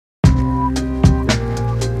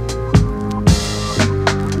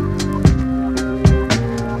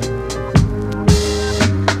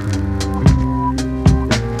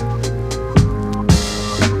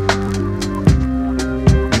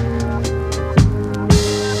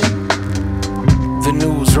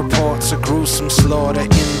gruesome slaughter in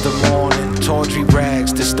the morning. Tawdry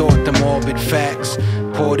rags distort the morbid facts.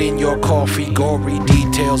 Poured in your coffee, gory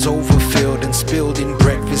details overfilled and spilled in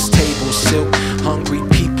breakfast table silk. Hungry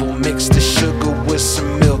people mix the sugar with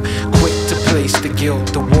some milk, quick to place the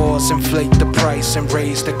guilt. The wars inflate the price and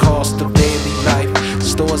raise the cost of daily life.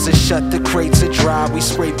 Stores are shut, the crates are dry, we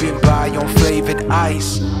scraping by on flavored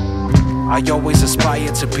ice. I always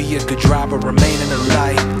aspire to be a good driver, remaining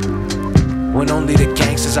alive. When only the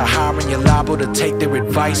gangsters are hiring, you're liable to take their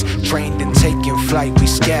advice. Trained in taking flight, we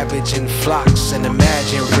scavenge in flocks and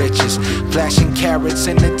imagine riches. Flashing carrots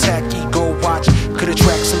in a tacky gold watch could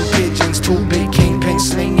attract some pigeons. Two big kingpin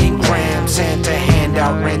slinging grams and to hand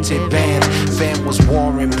out rented bands. Fam was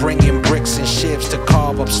warring, bringing bricks and shivs to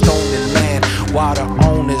carve up stolen land, while the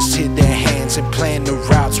owners hid their hands and planned the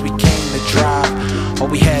routes we came to drive. All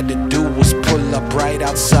we had to do was pull up right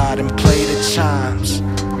outside and play the chimes.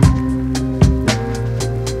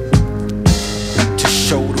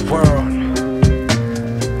 Show the world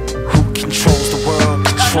who controls the world,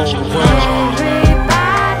 control the world.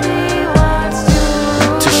 Everybody wants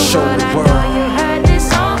to show the world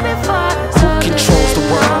who controls the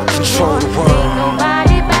world, control the world.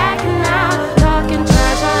 Nobody backing out, talking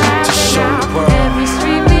trash or to show the world. Every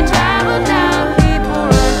street we travel down,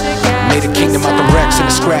 people run together. Made a kingdom out the wrecks in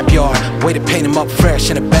the scrapyard. Way to paint them up fresh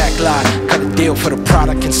in the back lot. Cut a deal for the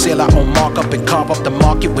product, conceal our own markup and carve up the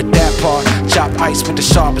market with that part. Chop ice with the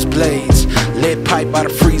sharpest blades, lead pipe by the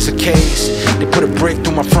freezer case. They put a brick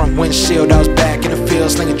through my front windshield. I was back in the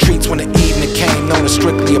field slinging treats when the evening came. Known as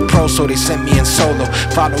strictly a pro, so they sent me in solo.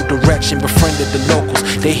 Followed direction, befriended the locals.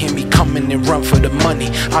 They hear me coming and run for the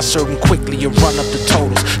money. I serve them quickly and run up the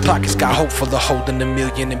totals. Pockets got hope for the holding a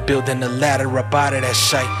million and building a ladder up out of that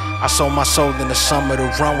shite. I sold my soul in the summer to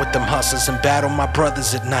run with them hustlers and battle my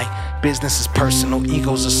brothers at night. Business is personal,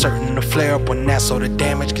 egos are certain to flare up when that's all the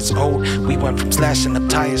damage gets old. We went from slashing up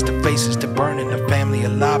tires to faces to burning the family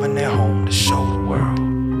alive in their home. To show the world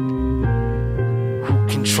who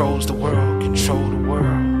controls the world, control the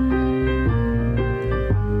world.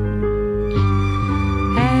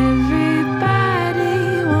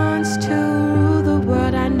 Everybody wants to rule the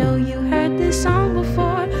world. I know you heard this song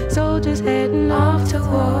before. Soldiers heading off to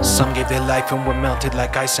war. Some gave their life and were melted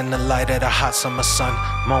like ice in the light of the hot summer sun.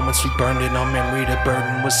 Moments we burned in our memory, the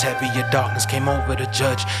burden was heavy. Your darkness came over the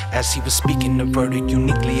judge as he was speaking the verdict.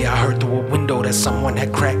 Uniquely I heard through a window that someone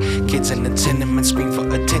had cracked. Kids in the tenement screamed for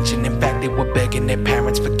attention. In fact, they were begging their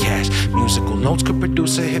parents for cash. Musical notes could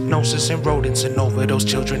produce a hypnosis and rodents and overdose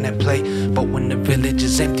children at play. But when the village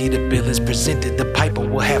is empty, the bill is presented. The piper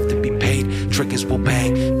will have to be paid. Triggers will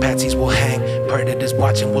bang, patsies will hang. Predators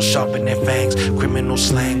watching will sharpen their fangs. Criminal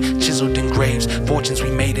slang, chiseled in graves. Fortunes we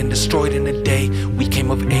made and destroyed in a day. We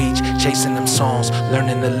came of age, chasing them songs,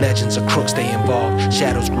 learning the legends of crooks they involved.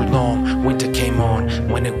 Shadows grew long, winter came on.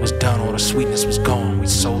 When it was done, all the sweetness was gone.